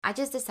I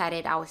just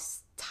decided I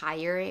was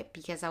tired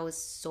because I was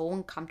so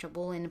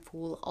uncomfortable and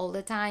full all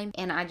the time,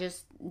 and I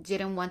just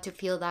didn't want to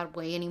feel that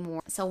way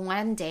anymore. So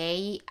one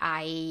day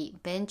I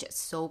binged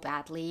so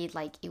badly,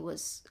 like it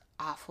was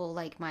awful,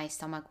 like my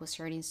stomach was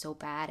hurting so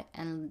bad.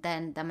 And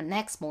then the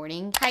next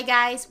morning, hi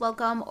guys,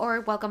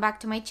 welcome back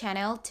to my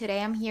channel.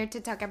 Today I'm here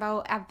to talk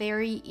about a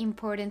very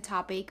important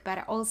topic,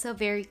 but also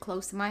very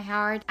close to my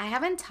heart. I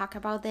haven't talked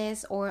about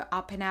this or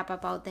opened up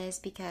about this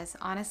because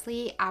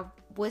honestly I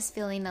was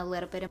feeling a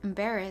little bit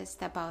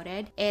embarrassed about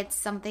it. It's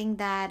something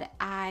that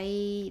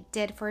I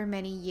did for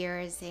many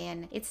years,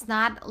 and it's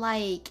not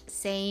like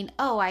saying,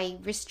 oh, I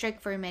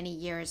restrict for many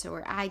years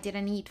or I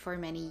didn't eat for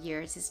many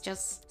years. It's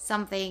just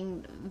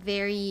something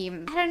very,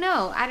 I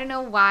don't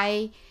know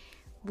why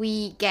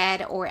we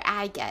get, or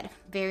I get,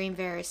 very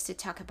embarrassed to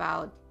talk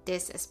about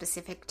this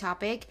specific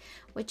topic,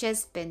 which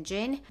is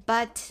binging.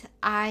 But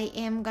I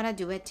am gonna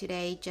do it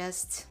today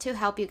just to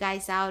help you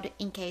guys out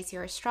in case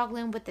you're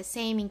struggling with the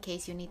same, in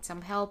case you need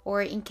some help,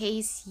 or in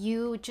case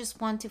you just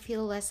want to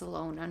feel less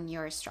alone on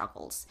your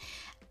struggles.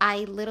 I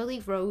literally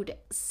wrote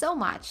so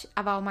much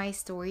about my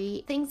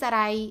story, things that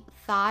I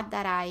thought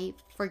that I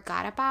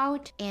forgot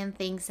about, and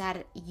things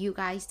that you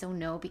guys don't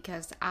know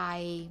because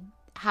I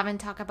haven't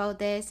talked about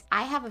this.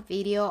 I have a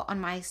video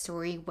on my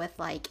story with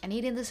like an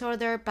eating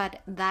disorder, but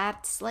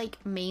that's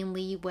like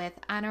mainly with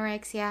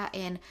anorexia,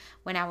 and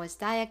when I was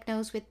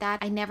diagnosed with that,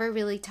 I never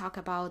really talk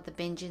about the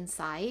binging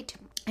side,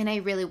 and I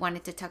really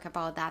wanted to talk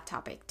about that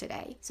topic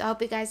today. So I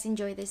hope you guys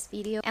enjoy this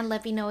video, and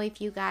let me know if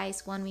you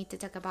guys want me to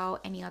talk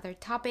about any other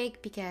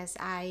topic because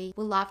I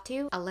would love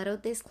to. A little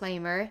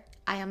disclaimer: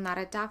 I am not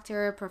a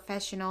doctor,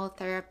 professional,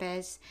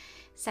 therapist,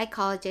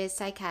 psychologist,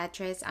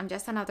 psychiatrist. I'm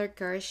just another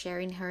girl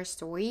sharing her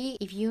story.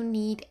 If you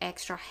need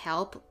extra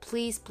help,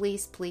 please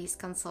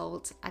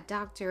consult a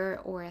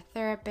doctor or a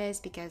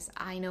therapist because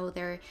I know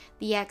they're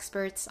the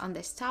experts on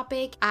this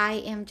topic.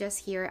 I am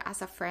just here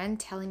as a friend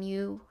telling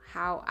you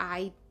how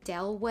I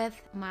dealt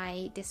with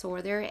my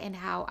disorder and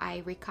how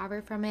I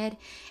recovered from it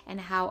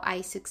and how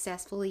I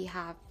successfully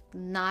have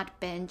not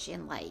binge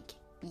in like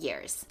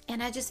years.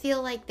 And I just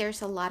feel like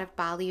there's a lot of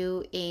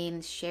value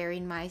in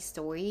sharing my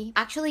story.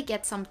 Actually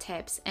get some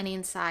tips and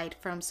insight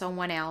from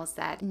someone else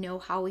that know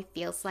how it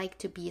feels like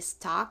to be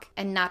stuck,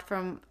 and not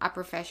from a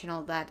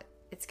professional that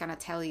it's gonna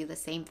tell you the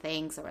same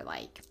things, or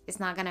like it's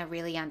not gonna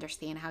really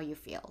understand how you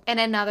feel. And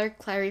another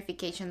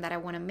clarification that I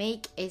want to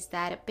make is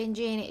that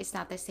binging is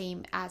not the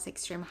same as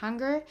extreme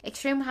hunger.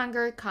 Extreme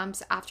hunger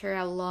comes after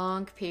a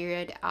long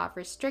period of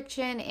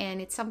restriction,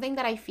 and it's something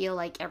that I feel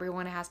like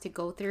everyone has to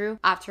go through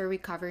after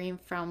recovering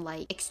from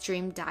like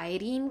extreme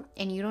dieting.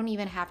 And you don't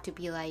even have to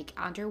be like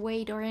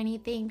underweight or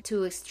anything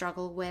to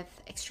struggle with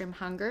extreme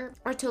hunger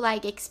or to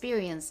like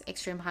experience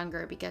extreme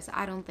hunger, because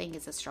I don't think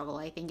it's a struggle.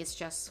 I think it's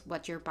just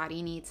what your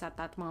body needs at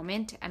that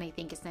moment, and I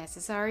think it's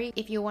necessary.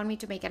 If you want me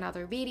to make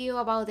another video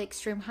about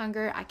extreme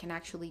hunger, I can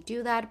actually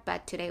do that,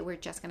 but today we're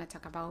just gonna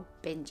talk about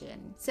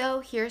binging. So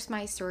here's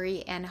my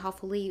story, and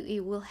hopefully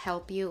it will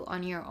help you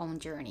on your own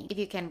journey if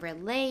you can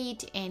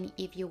relate and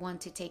if you want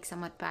to take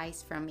some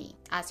advice from me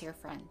as your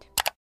friend.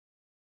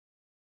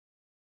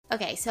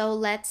 Okay, so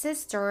let's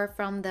start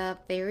from the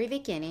very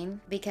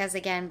beginning, because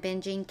again,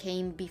 binging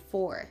came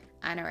before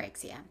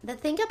anorexia. The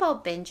thing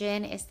about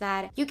binging is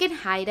that you can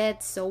hide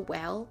it so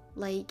well.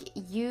 Like,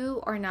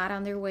 you are not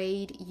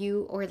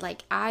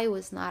underweight, I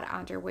was not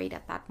underweight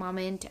at that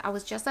moment. I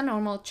was just a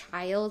normal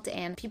child,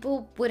 and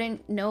people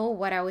wouldn't know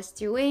what I was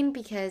doing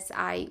because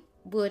I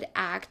would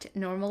act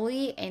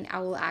normally, and I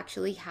will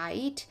actually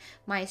hide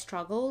my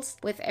struggles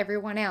with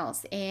everyone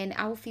else, and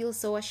I will feel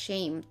so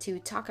ashamed to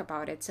talk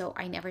about it, so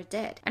I never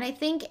did. And I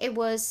think it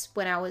was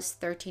when I was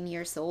 13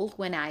 years old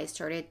when I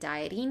started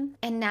dieting,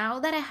 and now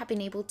that I have been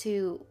able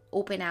to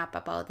open up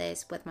about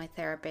this with my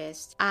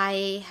therapist,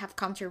 I have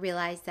come to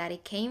realize that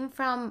it came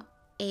from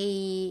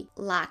a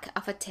lack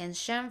of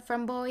attention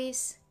from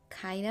boys,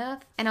 kind of,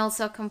 and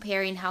also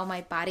comparing how my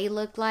body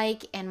looked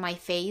like and my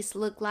face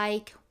looked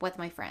like with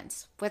my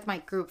friends, with my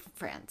group of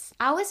friends.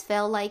 I always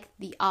felt like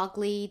the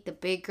ugly, the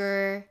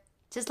bigger,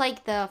 just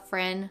like the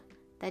friend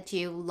that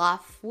you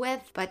laugh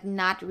with, but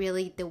not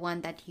really the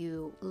one that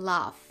you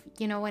love.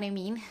 You know what I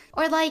mean?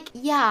 Or like,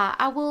 yeah,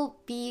 I will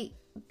be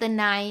the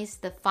nice,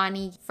 the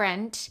funny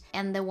friend,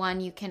 and the one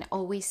you can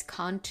always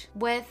count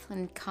with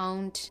and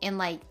count in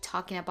like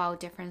talking about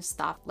different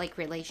stuff like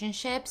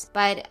relationships.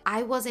 But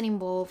I wasn't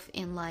involved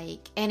in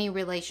like any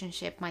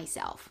relationship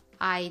myself.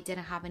 I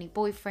didn't have any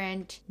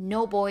boyfriend.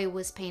 No boy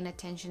was paying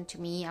attention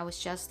to me. I was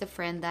just the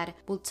friend that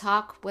would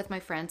talk with my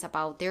friends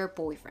about their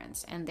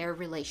boyfriends and their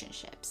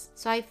relationships.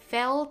 So I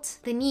felt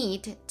the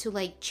need to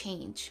like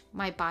change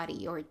my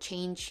body or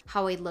change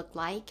how I look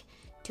like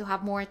to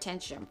have more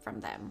attention from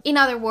them. In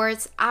other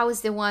words, I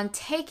was the one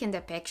taking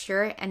the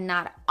picture and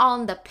not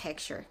on the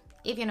picture,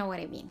 if you know what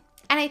I mean.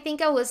 And I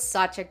think I was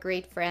such a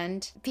great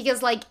friend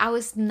because like I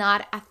was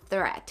not a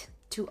threat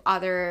to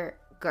other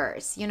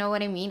girls. You know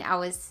what I mean? I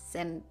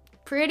wasn't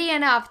pretty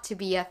enough to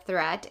be a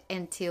threat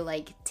and to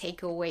like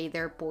take away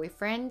their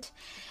boyfriend.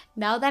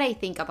 Now that I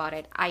think about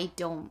it, I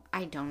don't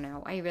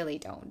know. I really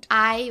don't.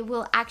 I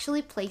will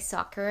actually play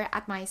soccer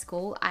at my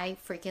school. I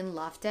freaking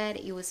loved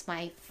it. It was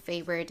my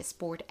favorite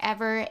sport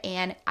ever,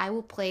 and I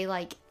will play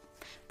like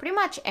pretty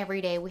much every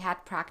day. We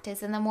had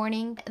practice in the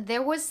morning.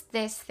 There was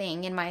this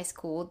thing in my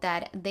school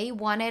that they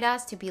wanted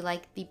us to be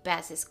like the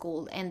best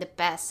school and the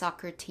best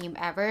soccer team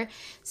ever.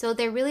 So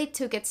they really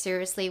took it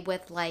seriously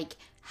with like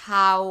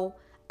how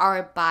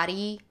our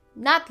body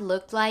not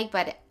looked like,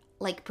 but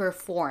like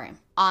perform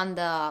on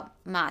the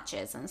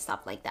matches and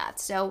stuff like that.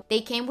 So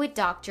they came with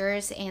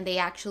doctors and they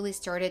actually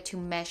started to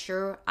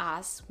measure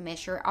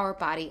our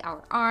body,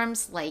 our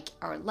arms, like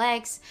our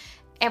legs,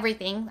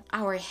 everything,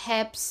 our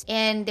hips,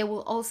 and they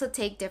will also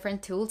take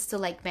different tools to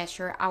like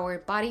measure our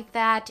body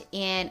fat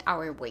and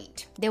our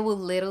weight. They will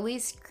literally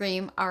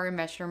scream our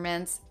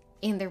measurements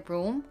in the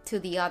room to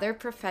the other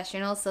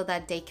professionals so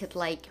that they could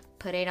like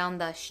put it on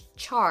the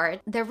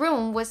chart. The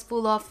room was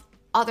full of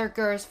other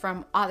girls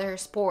from other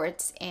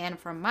sports and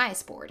from my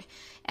sport.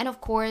 And of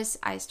course,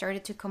 I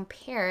started to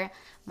compare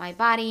my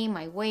body,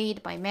 my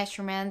weight, my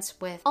measurements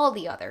with all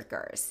the other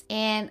girls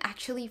and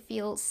actually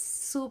feel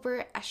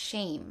super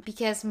ashamed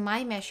because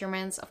my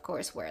measurements, of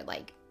course, were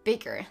like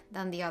bigger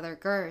than the other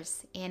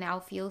girls, and I'll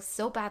feel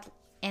so bad.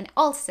 And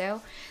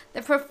also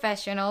the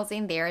professionals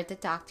in there, the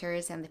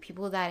doctors and the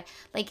people that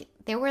like,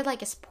 they were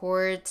like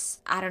sports,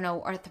 I don't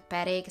know,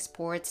 orthopedic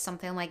sports,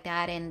 something like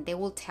that. And they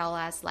will tell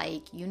us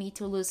like, you need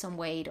to lose some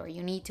weight or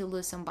you need to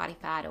lose some body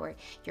fat or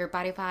your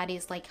body fat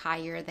is like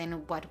higher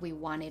than what we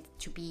want it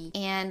to be.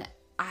 And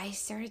I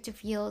started to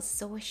feel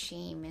so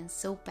ashamed and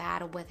so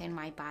bad within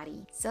my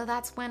body. So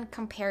that's when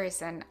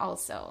comparison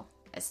also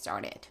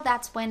started.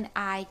 That's when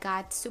I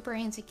got super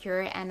insecure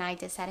and I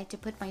decided to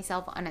put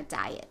myself on a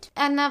diet,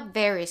 and a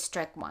very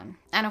strict one.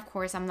 And of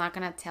course, I'm not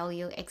gonna tell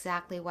you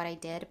exactly what I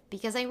did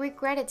because I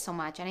regret it so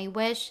much and I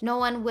wish no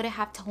one would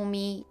have told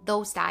me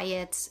those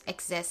diets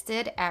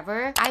existed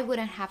ever. I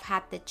wouldn't have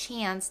had the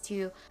chance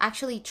to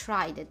actually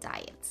try the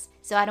diets.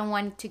 So I don't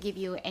want to give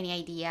you any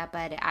idea,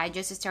 but I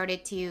just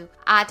started to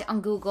add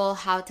on Google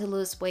how to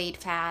lose weight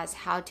fast,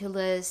 how to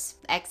lose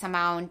X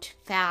amount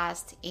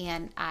fast,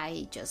 and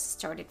I just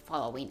started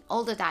following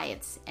all the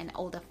diets and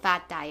all the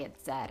fat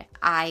diets that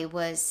I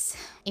was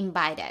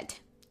invited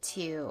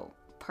to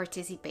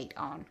participate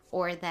on,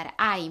 or that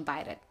I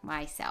invited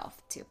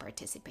myself to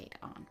participate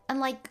on. And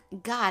like,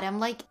 God, I'm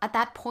like, at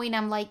that point,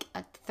 I'm like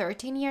at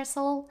 13 years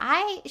old.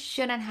 I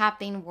shouldn't have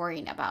been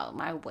worrying about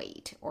my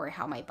weight or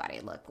how my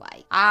body looked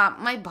like.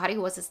 My body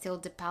was still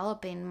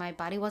developing. My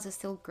body was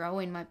still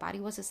growing. My body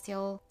was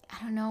still, I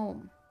don't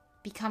know,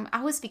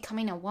 I was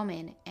becoming a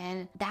woman,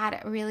 and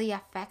that really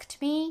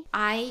affected me.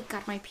 I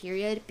got my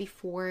period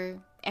before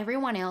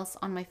everyone else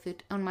on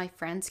my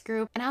friends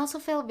group, and I also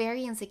felt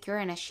very insecure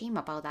and ashamed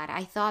about that.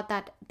 I thought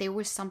that there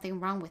was something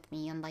wrong with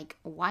me, and like,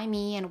 why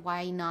me and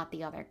why not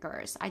the other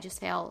girls? I just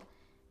felt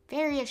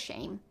very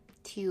ashamed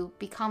to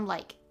become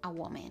like a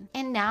woman.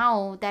 And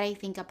now that I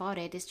think about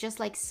it, it's just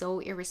like so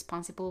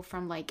irresponsible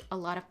from like a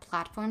lot of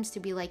platforms to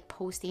be like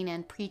posting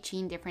and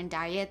preaching different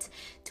diets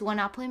to an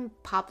open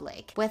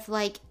public with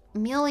like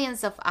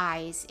millions of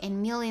eyes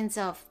and millions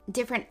of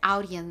different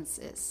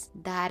audiences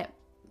that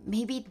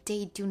maybe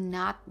they do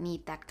not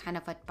need that kind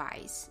of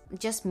advice.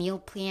 Just meal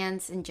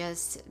plans and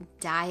just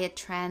diet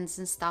trends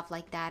and stuff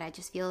like that. I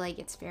just feel like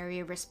it's very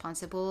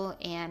irresponsible,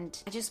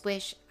 and I just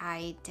wish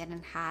I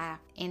didn't have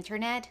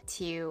internet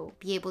to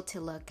be able to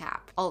look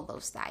up all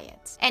those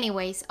diets.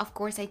 Anyways, of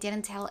course, I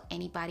didn't tell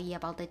anybody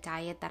about the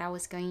diet that I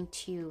was going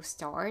to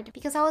start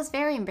because I was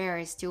very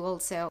embarrassed to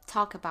also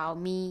talk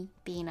about me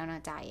being on a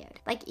diet.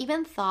 Like,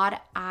 even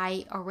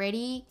I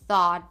already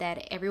thought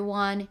that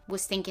everyone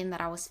was thinking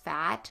that I was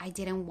fat. I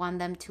didn't want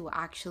them to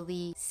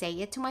actually say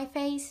it to my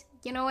face.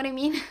 You know what I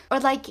mean? Or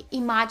like,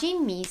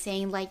 imagine me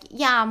saying like,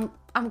 yeah,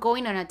 I'm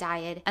going on a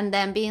diet, and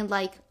then being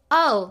like,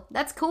 oh,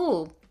 that's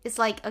cool. It's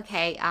like,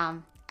 okay,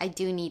 I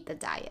do need the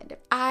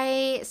diet.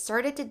 I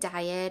started the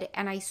diet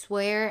and I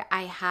swear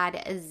I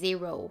had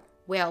zero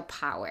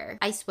willpower.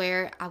 I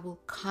swear I will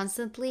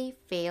constantly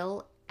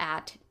fail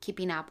at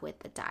keeping up with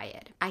the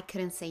diet. I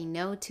couldn't say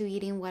no to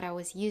eating what I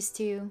was used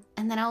to,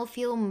 and then I'll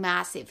feel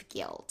massive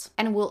guilt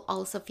and will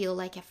also feel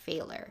like a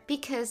failure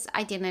because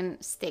I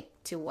didn't stick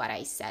to what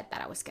I said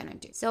that I was gonna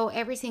do. So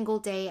every single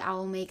day I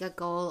will make a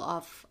goal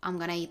of I'm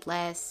gonna eat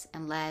less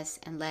and less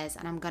and less,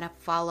 and I'm gonna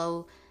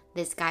follow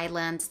these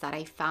guidelines that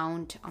I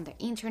found on the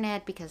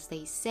internet because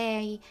they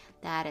say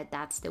that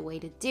that's the way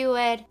to do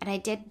it. And I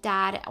did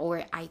that,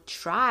 or I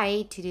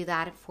tried to do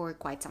that for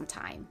quite some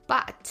time.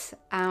 But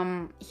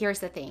here's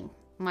the thing.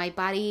 My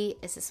body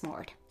is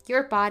smart.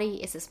 Your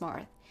body is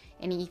smart.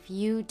 And if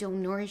you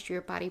don't nourish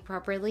your body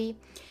properly,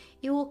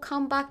 it will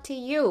come back to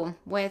you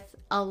with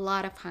a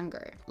lot of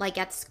hunger. Like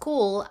at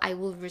school, I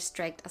will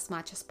restrict as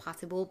much as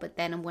possible, but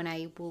then when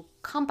I will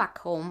come back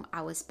home,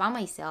 I was by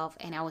myself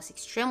and I was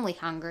extremely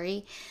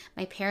hungry.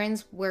 My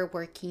parents were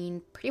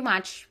working pretty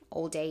much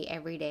all day,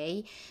 every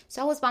day.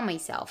 So I was by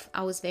myself.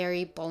 I was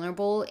very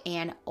vulnerable,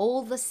 and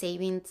all the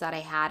savings that I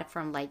had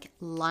from like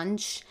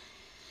lunch,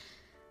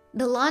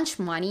 the lunch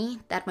money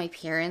that my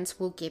parents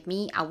will give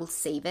me, I will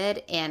save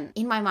it. And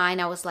in my mind,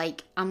 I was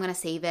like, I'm gonna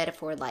save it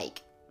for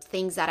like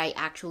things that I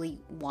actually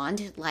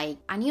want, like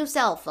a new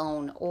cell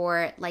phone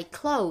or like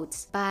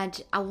clothes.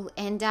 But I will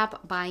end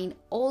up buying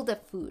all the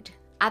food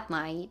at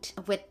night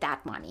with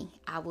that money.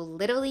 I will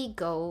literally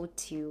go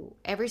to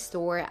every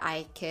store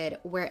I could,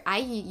 where I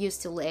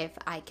used to live,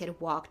 I could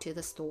walk to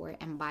the store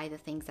and buy the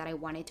things that I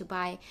wanted to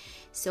buy.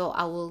 So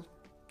I will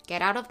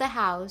get out of the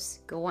house,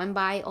 go and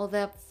buy all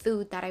the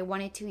food that I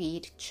wanted to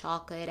eat,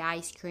 chocolate,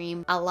 ice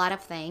cream, a lot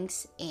of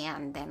things,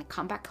 and then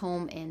come back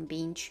home and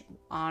binge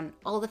on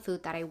all the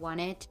food that I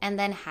wanted, and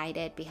then hide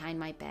it behind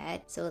my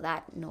bed so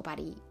that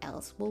nobody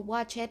else will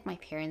watch it. My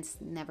parents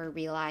never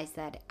realized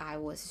that I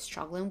was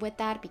struggling with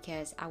that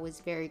because I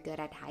was very good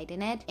at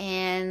hiding it,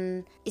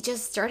 and it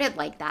just started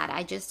like that.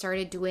 I just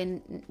started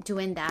doing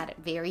that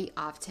very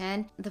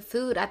often. The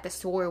food at the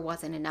store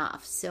wasn't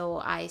enough, so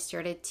I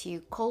started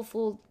to call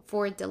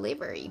for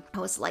delivery. I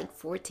was like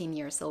 14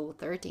 years old,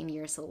 13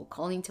 years old,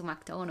 calling to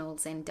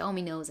McDonald's and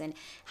Domino's and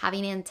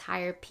having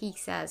entire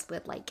pizzas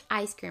with like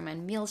ice cream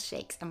and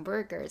milkshakes and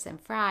burgers and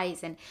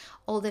fries and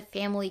all the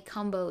family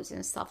combos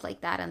and stuff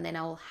like that. And then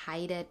I will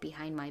hide it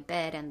behind my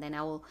bed, and then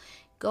I will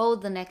go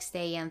the next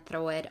day and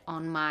throw it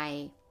on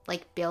my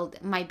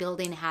my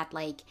building had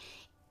like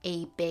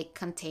a big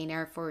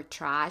container for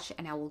trash,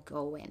 and I will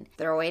go and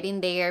throw it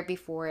in there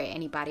before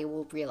anybody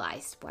will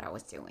realize what I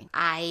was doing.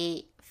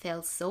 I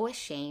felt so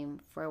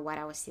ashamed for what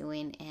I was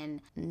doing,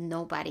 and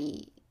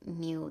nobody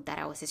knew that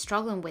I was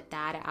struggling with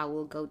that. I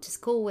will go to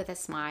school with a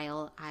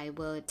smile. I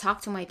will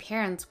talk to my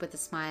parents with a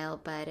smile,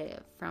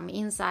 but from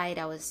inside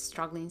I was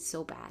struggling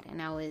so bad,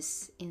 and I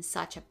was in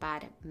such a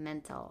bad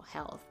mental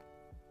health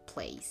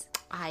place.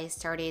 I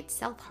started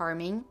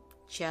self-harming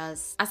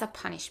just as a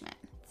punishment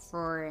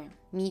for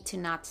me to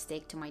not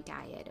stick to my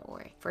diet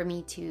or for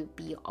me to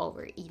be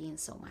overeating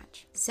so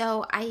much.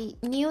 So I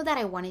knew that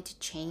I wanted to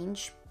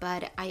change,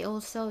 but I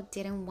also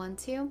didn't want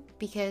to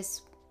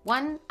because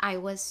one, I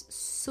was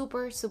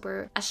super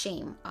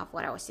ashamed of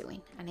what I was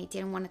doing and I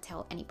didn't want to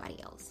tell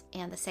anybody else.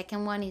 And the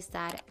second one is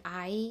that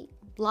I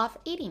love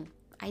eating.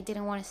 I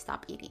didn't want to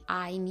stop eating.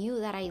 I knew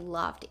that I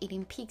loved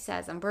eating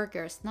pizzas and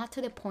burgers, not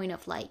to the point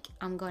of like,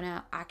 I'm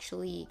gonna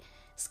actually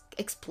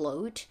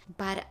explode,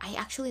 but I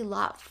actually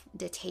love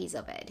the taste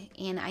of it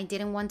and I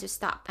didn't want to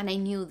stop, and I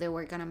knew they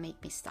were gonna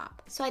make me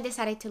stop. So I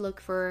decided to look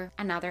for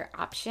another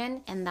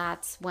option, and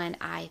that's when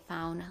I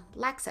found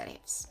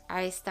laxatives.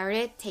 I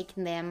started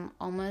taking them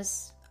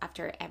almost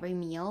after every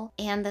meal,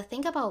 and the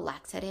thing about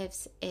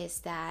laxatives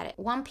is that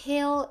one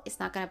pill is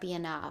not gonna be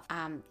enough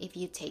if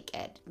you take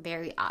it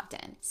very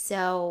often.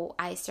 So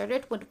I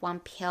started with one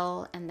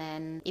pill, and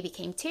then it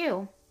became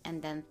 2,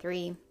 and then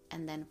 3,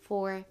 and then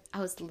 4.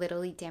 I was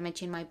literally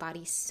damaging my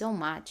body so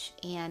much,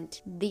 and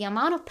the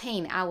amount of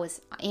pain I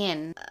was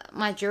in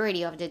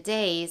majority of the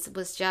days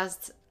was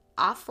just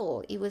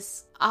awful. It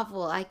was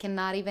awful. I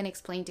cannot even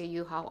explain to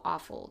you how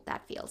awful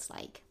that feels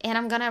like. And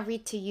I'm gonna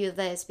read to you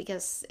this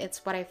because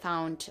it's what I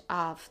found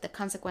of the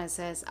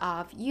consequences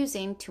of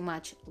using too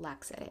much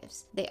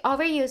laxatives. The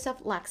overuse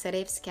of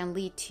laxatives can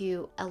lead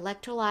to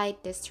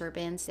electrolyte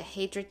disturbance,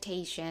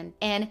 dehydration,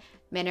 and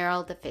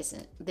mineral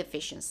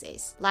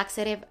deficiencies.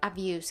 Laxative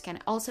abuse can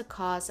also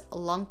cause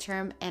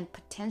long-term and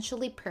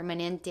potentially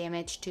permanent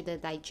damage to the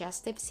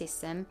digestive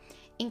system,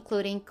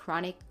 including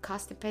chronic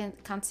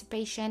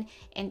constipation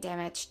and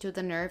damage to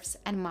the nerves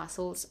and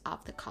muscles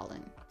of the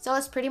colon. So I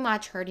was pretty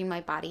much hurting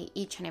my body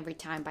each and every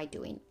time by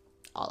doing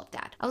all of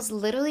that. I was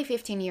literally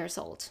 15 years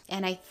old,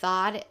 and I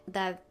thought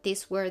that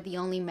these were the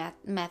only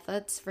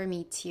methods for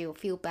me to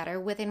feel better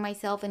within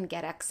myself and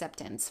get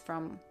acceptance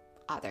from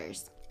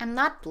others. I'm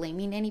not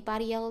blaming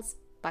anybody else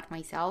but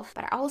myself,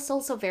 but I was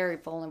also very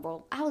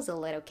vulnerable. I was a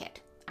little kid.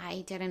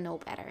 I didn't know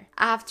better.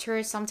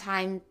 After some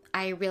time,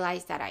 I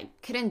realized that I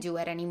couldn't do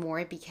it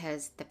anymore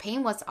because the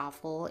pain was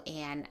awful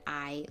and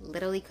I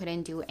literally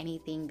couldn't do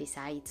anything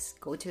besides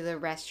go to the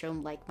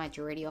restroom like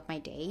majority of my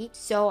day.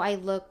 So I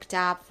looked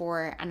up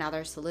for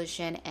another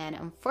solution, and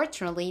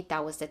unfortunately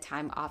that was the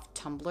time of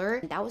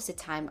Tumblr. That was the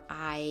time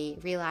I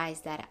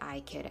realized that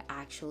I could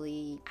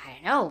actually,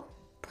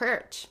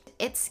 purge.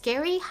 It's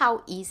scary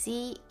how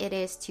easy it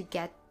is to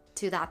get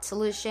to that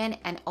solution,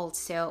 and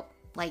also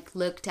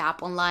looked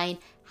up online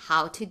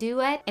how to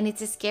do it, and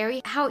it's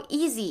scary how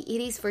easy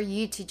it is for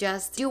you to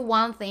just do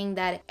one thing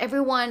that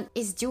everyone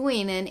is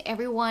doing and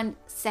everyone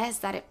says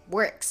that it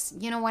works.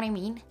 You know what I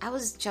mean? I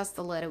was just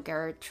a little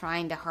girl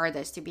trying the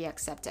hardest to be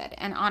accepted,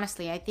 and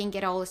honestly I think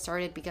it all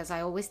started because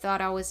I always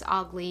thought I was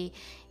ugly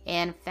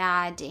and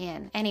fat.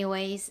 And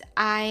anyways,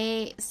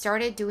 I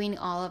started doing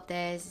all of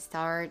this,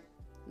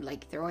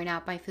 like throwing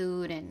out my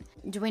food and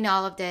doing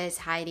all of this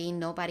hiding.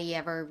 Nobody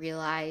ever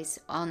realized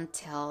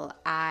until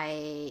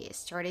I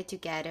started to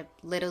get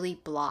literally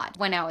blood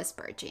when I was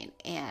purging,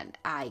 and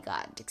I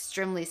got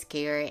extremely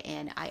scared.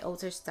 And I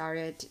also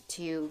started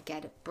to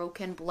get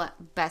broken blood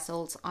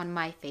vessels on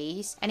my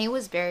face, and it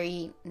was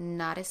very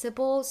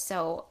noticeable.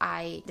 So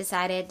I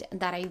decided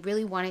that I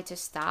really wanted to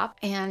stop,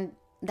 and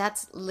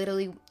that's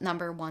literally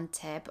number one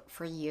tip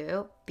for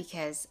you,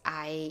 because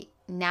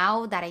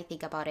now that I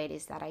think about it,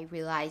 is that I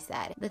realize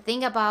that the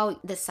thing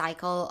about the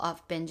cycle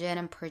of binging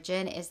and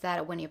purging is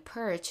that when you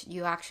purge,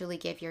 you actually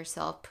give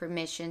yourself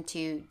permission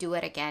to do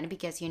it again,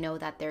 because you know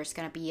that there's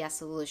going to be a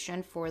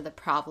solution for the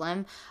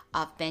problem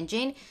of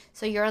binging.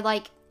 So you're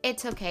like,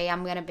 it's okay,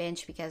 I'm going to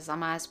binge because I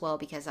might as well,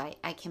 because I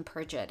can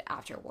purge it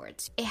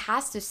afterwards. It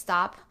has to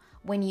stop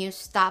when you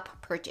stop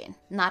purging,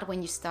 not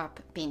when you stop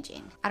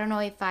binging. I don't know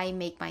if I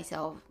make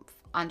myself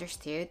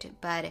understood,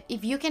 but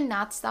if you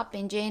cannot stop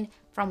binging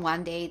from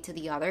one day to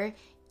the other,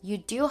 you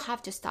do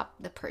have to stop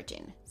the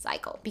purging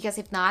cycle, because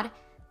if not,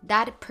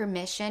 that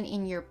permission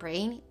in your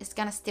brain is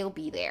gonna still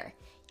be there.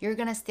 You're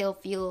gonna still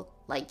feel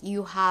like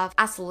you have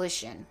a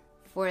solution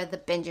for the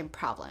binging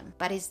problem,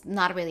 but it's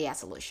not really a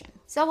solution.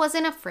 So I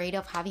wasn't afraid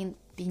of having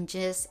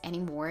binges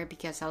anymore,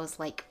 because I was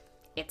like,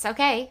 it's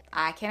okay,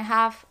 I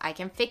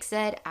can fix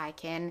it, I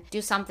can do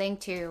something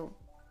to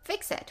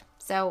fix it.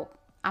 So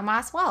I might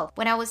as well.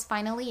 When I was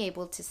finally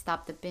able to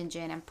stop the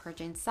binging and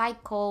purging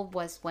cycle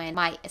was when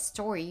my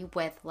story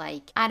with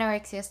like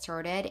anorexia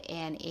started,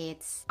 and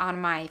it's on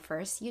my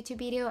first YouTube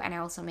video, and I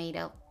also made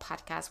a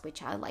podcast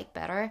which I like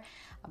better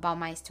about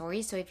my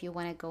story. So if you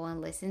want to go and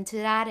listen to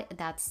that,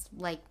 that's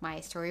like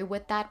my story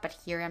with that, but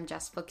here I'm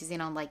just focusing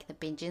on like the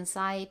binging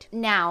side.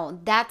 Now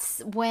that's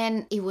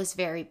when it was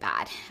very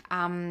bad.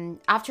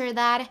 After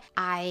that,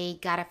 I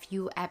got a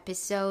few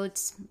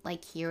episodes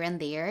like here and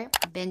there.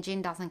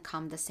 Binging doesn't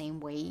come the same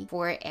way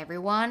for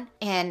everyone,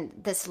 and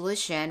the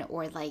solution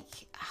or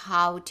like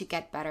how to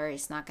get better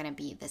is not going to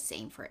be the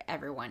same for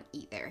everyone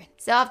either.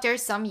 So after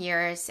some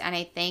years, and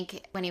I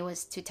think when it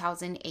was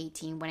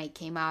 2018 when I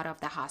came out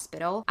of the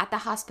hospital, at the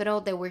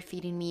hospital they were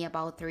feeding me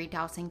about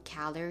 3,000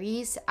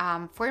 calories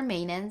for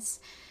maintenance.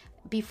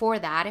 Before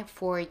that,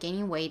 for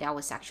gaining weight, I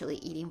was actually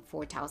eating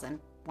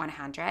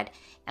 4,100,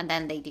 and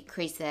then they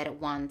decrease it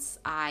once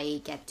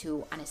I get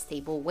to an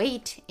stable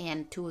weight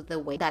and to the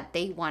weight that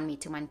they want me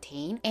to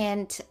maintain.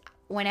 And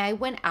when I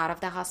went out of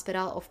the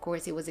hospital, of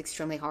course, it was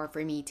extremely hard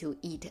for me to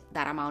eat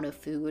that amount of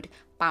food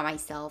by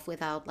myself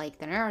without like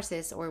the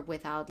nurses or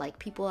without like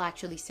people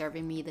actually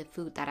serving me the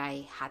food that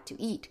I had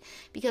to eat.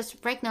 Because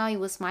right now it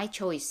was my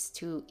choice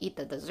to eat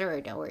the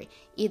dessert or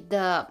eat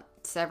the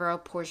several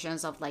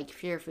portions of like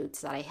fear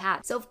foods that I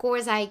had. So of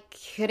course I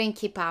couldn't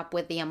keep up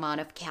with the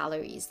amount of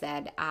calories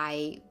that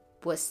I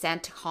was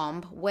sent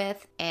home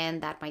with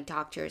and that my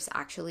doctors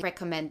actually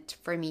recommend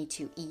for me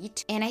to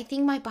eat. And I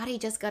think my body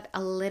just got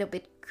a little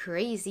bit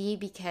crazy,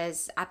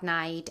 because at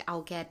night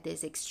I'll get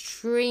this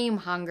extreme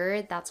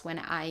hunger. That's when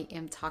I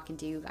am talking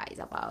to you guys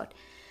about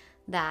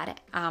that.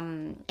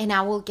 And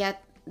I will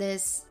get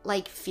this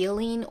like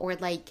feeling or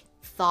like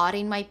thought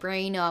in my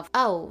brain of,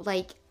 oh,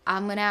 like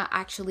I'm gonna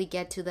actually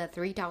get to the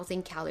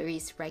 3,000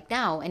 calories right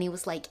now. And it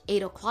was like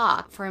 8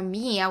 o'clock. For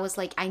me, I was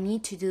like, I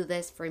need to do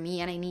this for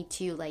me and I need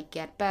to like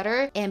get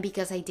better. And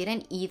because I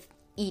didn't eat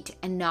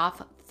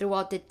enough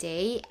throughout the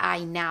day,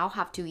 I now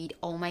have to eat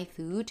all my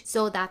food.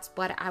 So that's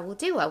what I will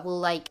do. I will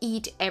like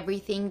eat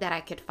everything that I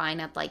could find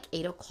at like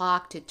 8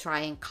 o'clock to try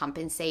and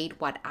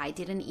compensate what I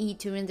didn't eat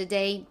during the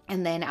day.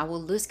 And then I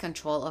will lose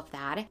control of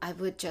that. I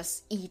would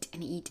just eat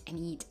and eat and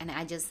eat. And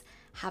I just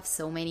have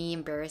so many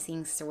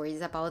embarrassing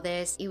stories about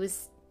this. It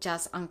was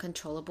just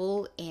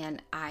uncontrollable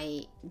and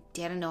I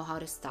didn't know how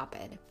to stop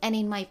it. And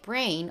in my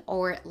brain,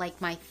 or like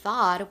my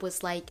thought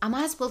was like, I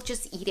might as well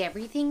just eat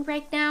everything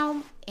right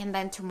now, and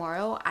then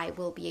tomorrow I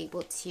will be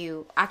able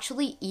to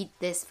actually eat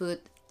this food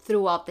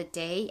throughout the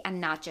day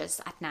and not just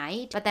at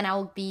night. But then I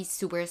will be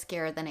super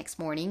scared the next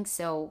morning.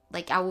 So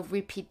like I will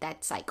repeat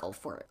that cycle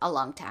for a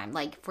long time.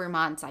 Like for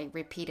months I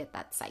repeated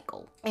that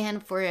cycle.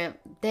 And for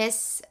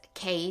this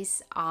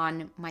case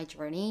on my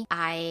journey,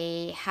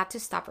 I had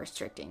to stop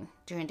restricting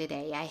during the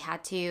day. I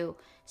had to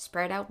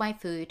spread out my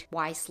food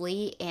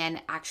wisely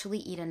and actually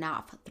eat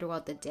enough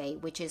throughout the day,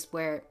 which is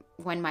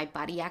when my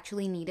body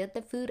actually needed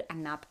the food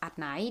and not at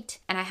night.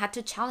 And I had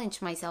to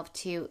challenge myself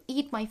to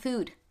eat my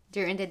food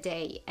during the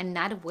day and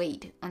not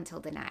wait until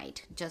the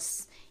night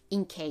just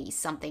in case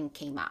something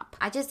came up.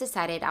 I just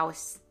decided I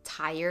was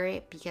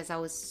tired because I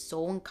was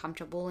so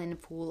uncomfortable and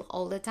full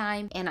all the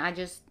time, and I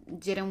just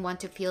didn't want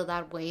to feel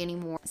that way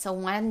anymore. So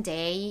one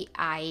day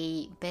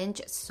I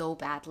binged so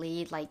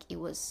badly, like it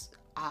was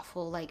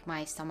awful, like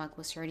my stomach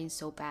was hurting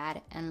so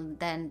bad. And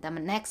then the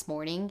next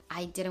morning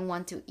I didn't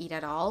want to eat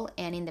at all,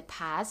 and in the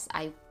past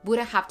I would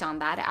have done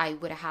that. I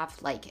would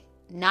have like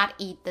not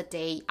eat the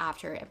day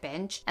after a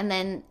binge. And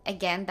then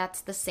again,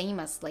 that's the same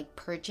as like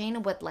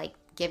purging with like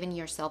giving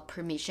yourself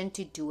permission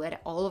to do it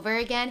all over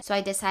again. So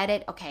I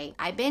decided, okay,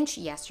 I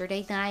binged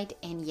yesterday night,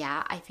 and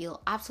yeah, I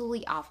feel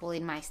absolutely awful,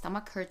 and my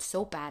stomach hurts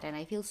so bad, and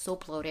I feel so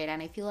bloated, and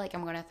I feel like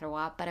I'm gonna throw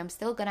up, but I'm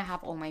still gonna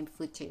have all my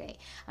food today.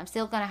 I'm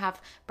still gonna have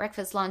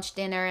breakfast, lunch,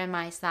 dinner, and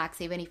my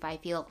snacks, even if I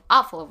feel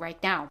awful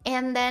right now.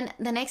 And then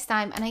the next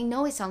time, and I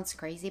know it sounds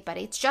crazy, but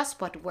it's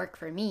just what worked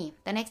for me.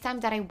 The next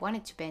time that I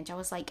wanted to binge, I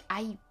was like,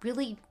 I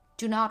really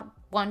do not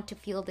want to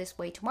feel this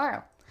way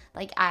tomorrow.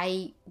 Like,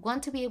 I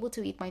want to be able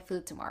to eat my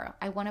food tomorrow.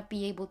 I want to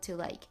be able to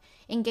like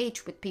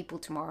engage with people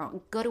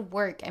tomorrow, go to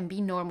work and be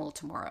normal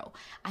tomorrow.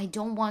 I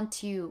don't want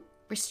to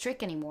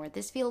restrict anymore.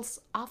 This feels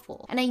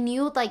awful. And I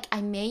knew, like,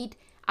 I made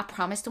a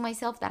promise to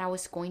myself that I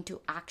was going to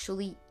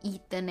actually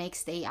eat the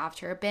next day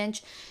after a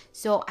binge.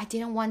 So I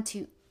didn't want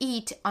to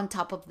eat on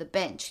top of the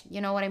binge. You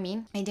know what I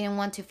mean? I didn't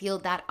want to feel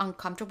that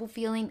uncomfortable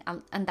feeling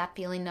and that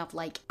feeling of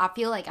like, I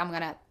feel like I'm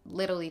gonna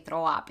literally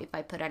throw up if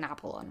I put an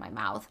apple on my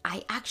mouth.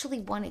 I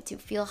actually wanted to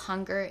feel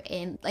hunger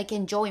and like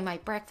enjoy my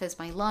breakfast,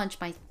 my lunch,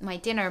 my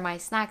dinner, my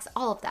snacks,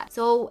 all of that.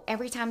 So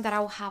every time that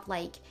I will have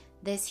like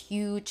this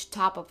huge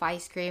tub of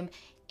ice cream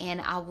and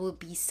I will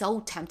be so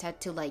tempted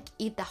to like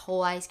eat the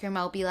whole ice cream,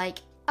 I'll be like,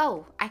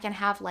 oh, I can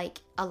have like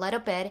a little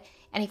bit,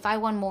 and if I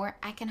want more,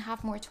 I can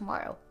have more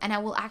tomorrow, and I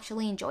will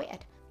actually enjoy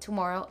it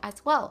tomorrow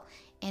as well,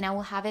 and I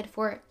will have it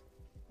for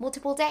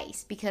multiple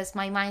days, because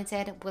my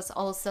mindset was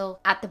also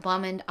at the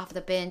moment of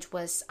the binge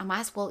was I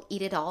might as well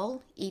eat it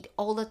all, eat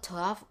all the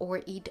stuff,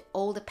 or eat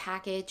all the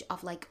package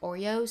of like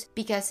Oreos,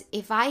 because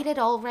if I eat it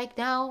all right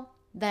now,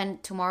 then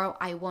tomorrow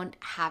I won't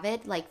have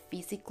it, like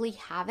physically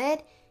have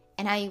it,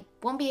 and I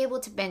won't be able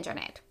to binge on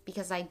it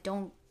because I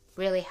don't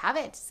really have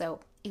it.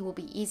 So it will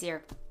be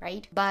easier,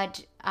 right?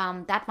 But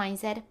that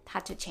mindset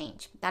had to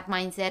change. That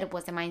mindset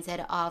was the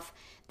mindset of,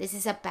 this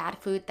is a bad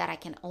food that I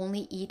can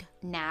only eat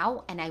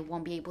now and I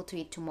won't be able to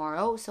eat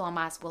tomorrow. So I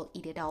might as well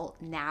eat it all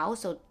now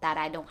so that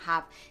I don't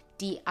have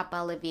the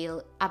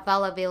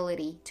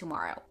availability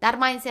tomorrow. That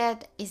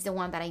mindset is the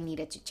one that I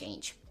needed to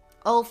change.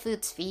 All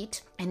foods feed.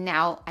 And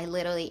now I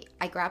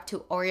grab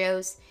 2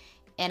 Oreos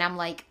and I'm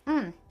like,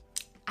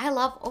 I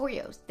love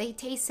Oreos. They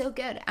taste so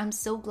good. I'm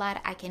so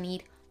glad I can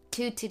eat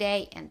 2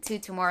 today and 2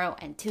 tomorrow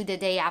and 2 the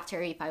day after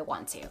if I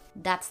want to.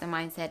 That's the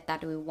mindset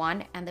that we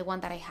want and the one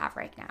that I have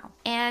right now.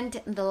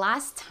 And the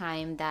last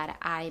time that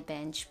I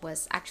binged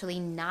was actually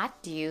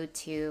not due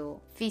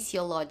to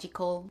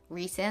physiological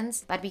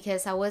reasons, but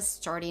because I was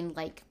starting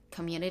like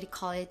community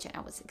college and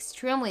I was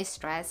extremely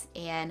stressed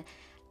and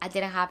I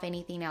didn't have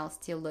anything else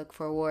to look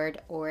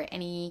forward or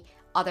any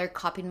other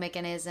coping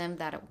mechanism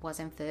that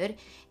wasn't food,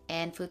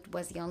 and food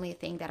was the only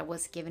thing that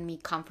was giving me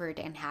comfort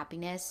and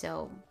happiness.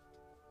 So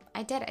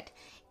I did it.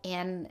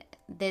 And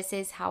this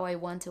is how I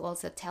want to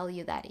also tell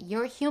you that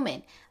you're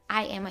human.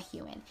 I am a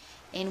human.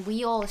 And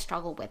we all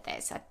struggle with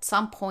this at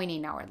some point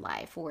in our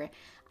life, or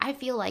I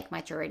feel like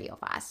majority of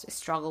us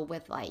struggle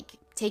with like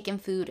taking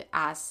food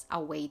as a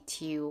way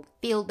to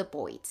fill the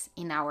voids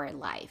in our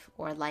life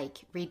or like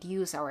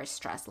reduce our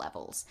stress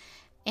levels.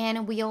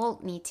 And we all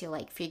need to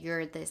like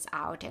figure this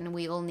out, and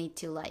we all need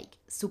to like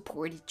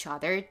support each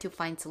other to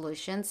find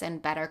solutions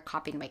and better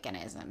coping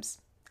mechanisms,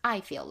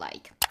 I feel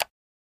like.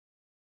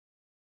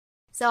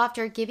 So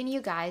after giving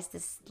you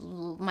guys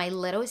my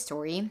little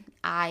story,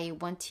 I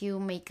want to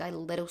make a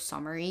little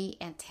summary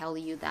and tell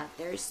you that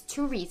there's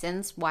 2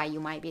 reasons why you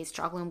might be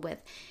struggling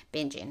with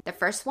binging. The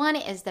first one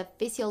is the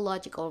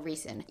physiological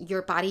reason.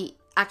 Your body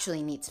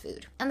actually needs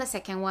food. And the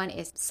second one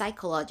is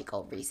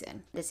psychological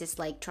reason. This is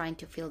like trying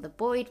to fill the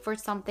void for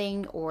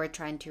something, or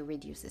trying to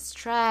reduce the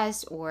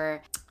stress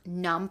or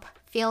numb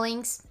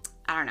feelings.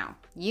 I don't know.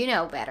 You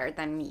know better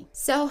than me.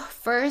 So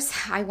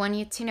first, I want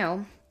you to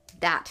know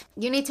that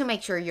you need to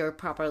make sure you're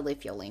properly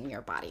fueling your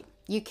body.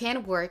 You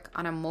can't work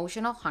on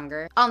emotional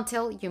hunger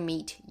until you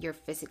meet your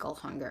physical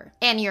hunger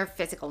and your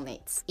physical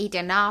needs. Eat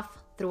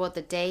enough throughout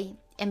the day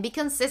and be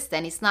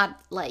consistent. It's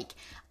not like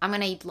I'm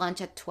gonna eat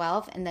lunch at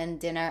 12 and then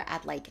dinner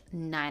at like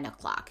 9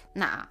 o'clock.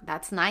 Nah,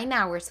 that's 9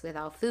 hours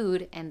without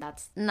food, and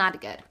that's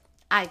not good.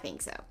 I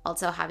think so.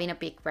 Also, having a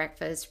big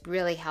breakfast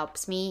really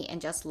helps me,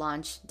 and just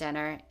lunch,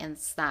 dinner, and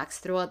snacks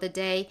throughout the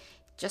day,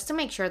 just to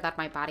make sure that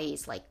my body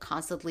is like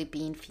constantly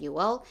being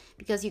fueled,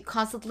 because you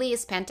constantly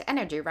spend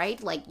energy,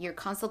 right? Like you're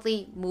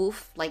constantly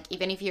move, like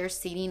even if you're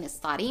sitting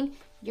studying,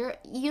 you're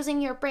using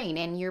your brain,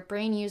 and your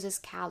brain uses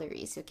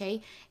calories,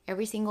 okay?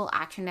 Every single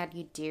action that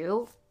you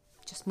do,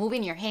 just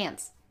moving your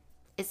hands,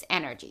 is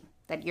energy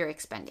that you're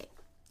expending.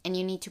 And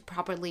you need to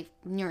properly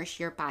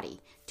nourish your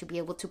body to be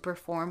able to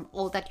perform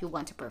all that you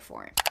want to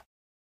perform.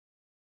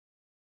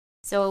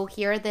 So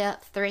here are the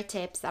 3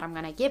 tips that I'm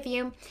gonna give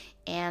you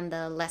and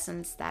the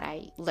lessons that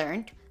I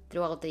learned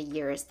throughout the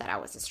years that I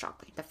was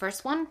struggling. The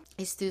first one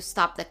is to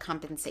stop the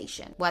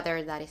compensation,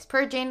 whether that is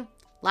purging,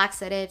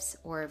 laxatives,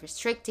 or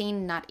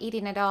restricting, not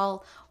eating at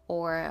all,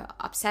 or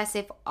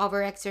obsessive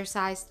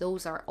overexercise.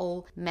 Those are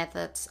all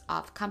methods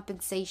of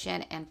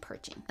compensation and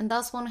purging, and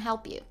those won't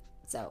help you.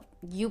 So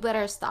you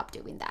better stop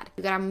doing that.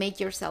 You gotta make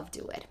yourself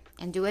do it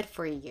and do it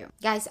for you.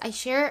 Guys, I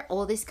share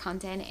all this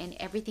content and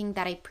everything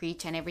that I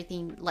preach and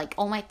everything, like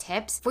all my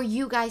tips, for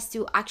you guys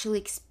to actually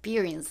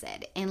experience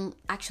it and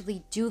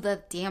actually do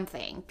the damn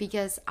thing.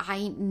 Because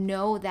I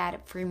know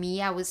that for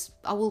me, I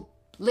will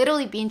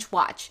literally binge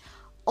watch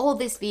all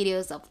these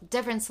videos of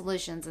different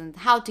solutions and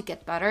how to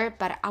get better,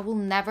 but I will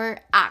never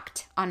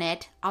act on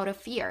it out of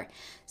fear.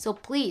 So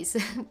please,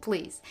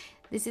 please,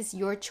 this is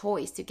your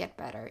choice to get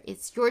better.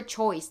 It's your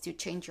choice to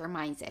change your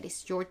mindset.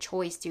 It's your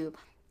choice to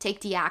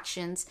take the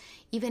actions,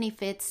 even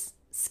if it's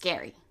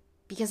scary.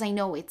 Because I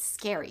know it's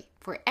scary.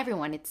 For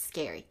everyone, it's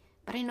scary.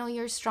 But I know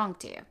you're strong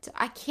too. So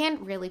I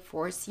can't really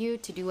force you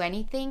to do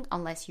anything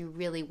unless you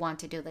really want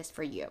to do this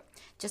for you.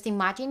 Just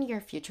imagine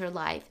your future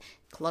life.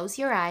 Close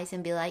your eyes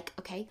and be like,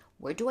 okay,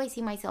 where do I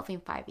see myself in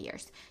 5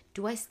 years?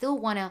 Do I still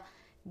want to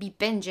be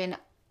binging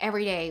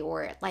every day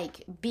or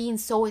like being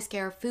so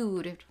scared of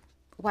food?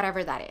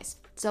 Whatever that is.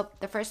 So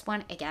the first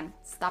one, again,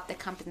 stop the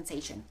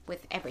compensation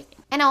with everything.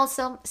 And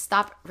also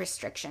stop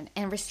restriction.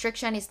 And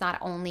restriction is not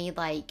only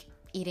like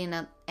eating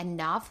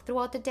enough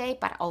throughout the day,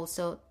 but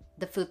also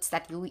the foods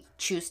that you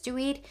choose to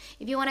eat.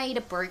 If you want to eat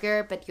a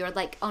burger, but you're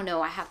like, oh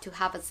no, I have to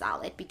have a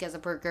salad because a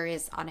burger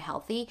is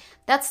unhealthy,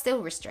 that's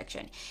still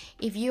restriction.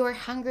 If you're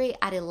hungry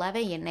at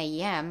 11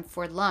 a.m.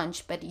 for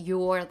lunch, but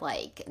you're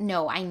like,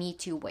 no, I need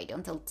to wait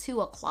until 2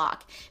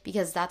 o'clock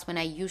because that's when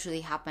I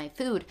usually have my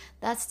food,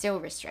 that's still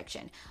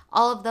restriction.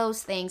 All of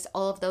those things,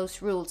 all of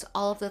those rules,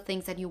 all of the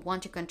things that you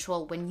want to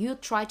control, when you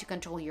try to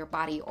control your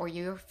body or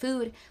your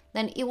food,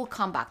 then it will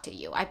come back to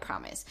you, I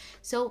promise.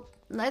 So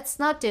let's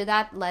not do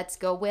that. Let's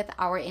go with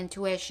our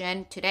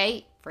intuition.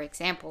 Today, for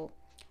example,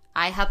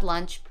 I had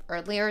lunch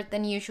earlier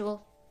than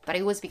usual, but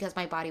it was because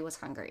my body was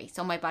hungry.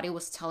 So my body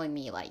was telling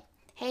me like,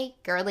 hey,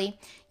 girly,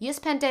 you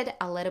spent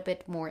a little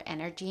bit more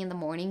energy in the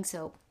morning,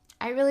 so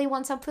I really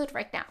want some food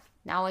right now.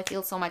 Now I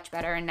feel so much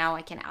better, and now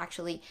I can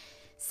actually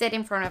sit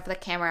in front of the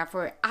camera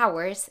for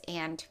hours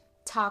and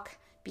talk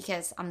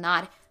because I'm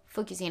not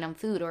focusing on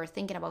food or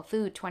thinking about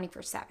food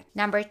 24/7.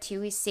 Number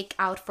 2 is seek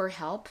out for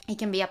help. It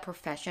can be a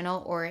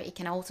professional or it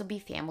can also be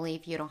family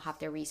if you don't have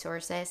the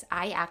resources.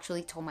 I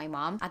actually told my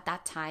mom at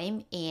that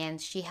time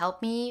and she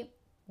helped me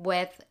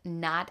with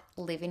not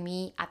leaving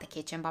me at the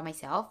kitchen by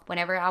myself.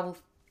 Whenever I will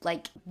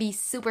like be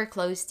super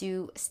close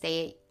to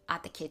stay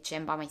at the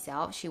kitchen by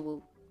myself, she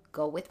will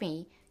go with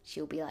me.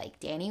 She'll be like,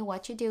 Danny,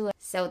 what you do?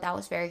 So that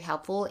was very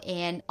helpful.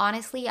 And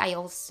honestly, I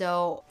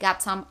also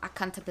got some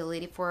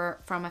accountability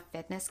from a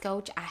fitness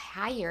coach. I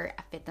hired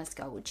a fitness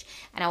coach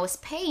and I was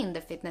paying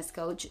the fitness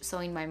coach. So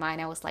in my mind,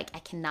 I was like, I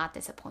cannot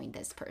disappoint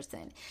this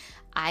person.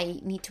 I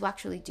need to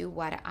actually do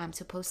what I'm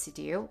supposed to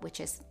do, which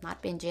is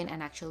not binging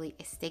and actually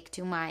stick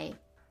to my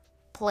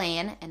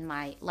plan and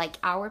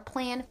our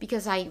plan,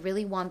 because I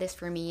really want this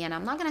for me and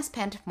I'm not gonna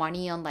spend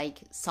money on like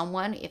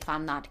someone if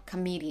I'm not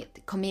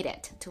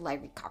committed to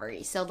like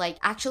recovery. So like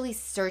actually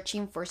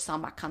searching for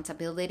some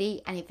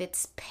accountability, and if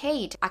it's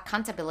paid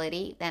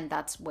accountability, then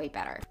that's way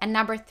better. And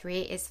number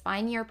 3 is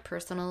find your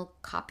personal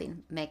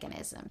coping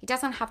mechanism. It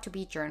doesn't have to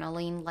be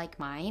journaling like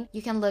mine.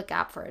 You can look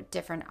up for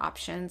different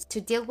options to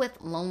deal with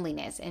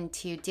loneliness and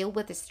to deal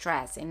with the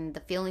stress and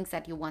the feelings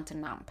that you want to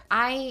numb.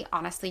 I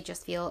honestly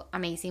just feel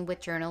amazing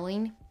with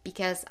journaling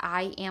because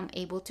I am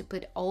able to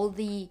put all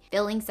the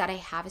feelings that I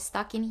have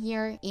stuck in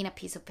here in a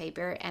piece of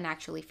paper and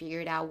actually figure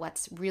it out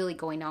what's really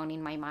going on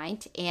in my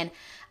mind, and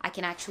I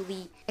can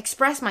actually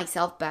express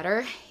myself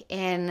better.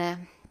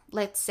 And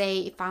let's say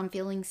if I'm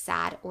feeling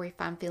sad or if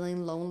I'm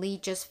feeling lonely,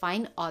 just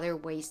find other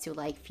ways to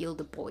like fill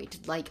the void.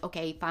 Like,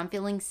 okay, if I'm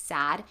feeling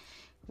sad,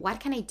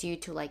 what can I do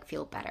to like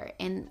feel better?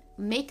 And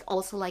make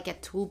also like a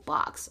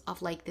toolbox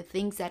of like the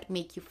things that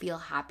make you feel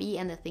happy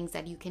and the things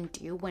that you can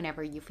do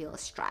whenever you feel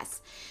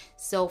stressed.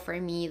 So for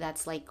me,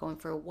 that's like going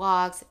for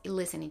walks,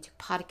 listening to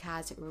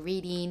podcasts,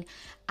 reading,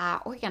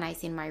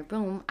 organizing my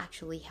room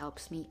actually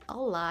helps me a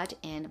lot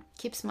and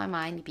keeps my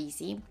mind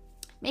busy.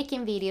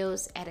 Making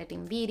videos,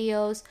 editing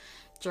videos,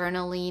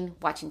 journaling,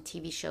 watching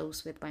TV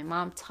shows with my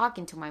mom,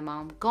 talking to my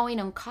mom, going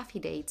on coffee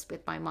dates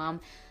with my mom.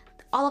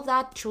 All of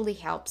that truly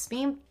helps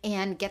me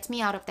and gets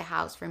me out of the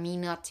house for me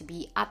not to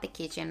be at the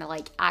kitchen,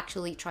 like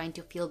actually trying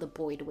to fill the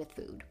void with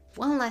food.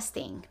 One last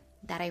thing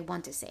that I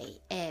want to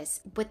say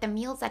is with the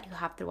meals that you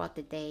have throughout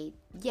the day,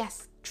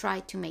 yes, try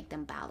to make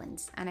them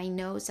balanced. And I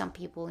know some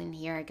people in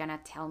here are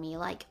gonna tell me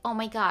like, oh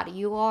my God,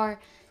 you are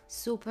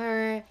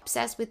super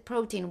obsessed with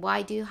protein.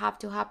 Why do you have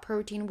to have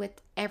protein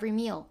with every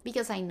meal?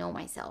 Because I know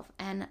myself,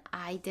 and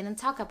I didn't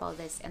talk about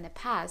this in the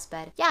past,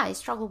 but yeah, I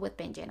struggle with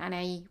binging, and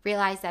I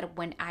realized that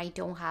when I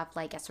don't have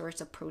like a source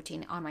of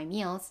protein on my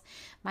meals,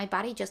 my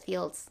body just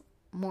feels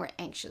more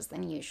anxious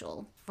than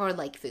usual for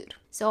like food.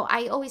 So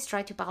I always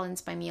try to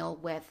balance my meal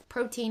with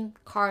protein,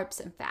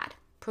 carbs, and fat.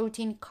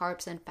 Protein,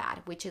 carbs, and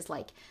fat, which is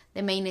like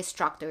the main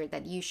structure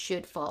that you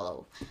should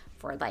follow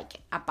for like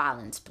a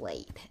balanced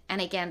plate.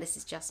 And again, this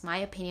is just my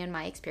opinion,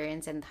 my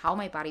experience, and how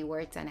my body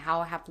works and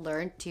how I have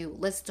learned to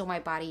listen to my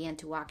body and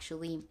to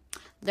actually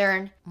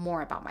learn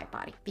more about my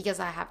body, because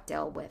I have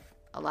dealt with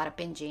a lot of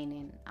binging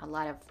and a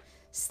lot of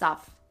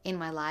stuff in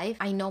my life,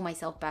 I know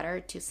myself better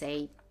to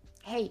say,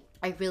 hey,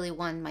 I really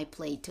want my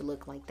plate to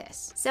look like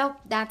this. So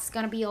that's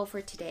gonna be all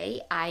for today.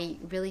 I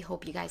really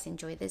hope you guys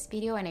enjoyed this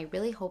video, and I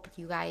really hope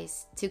you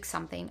guys took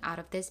something out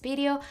of this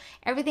video.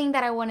 Everything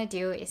that I want to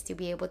do is to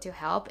be able to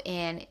help,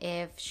 and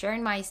if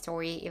sharing my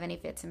story, even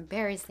if it's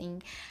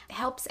embarrassing,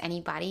 helps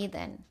anybody,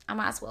 then I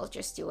might as well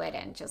just do it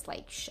and just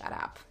like shut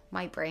up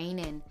my brain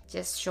and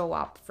just show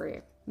up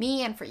for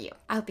me and for you.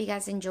 I hope you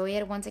guys enjoy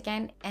it once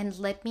again, and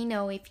let me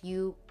know if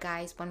you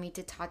guys want me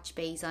to touch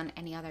base on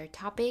any other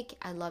topic.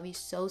 I love you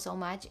so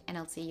much, and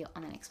I'll see you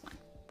on the next one.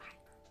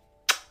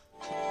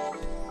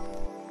 Bye.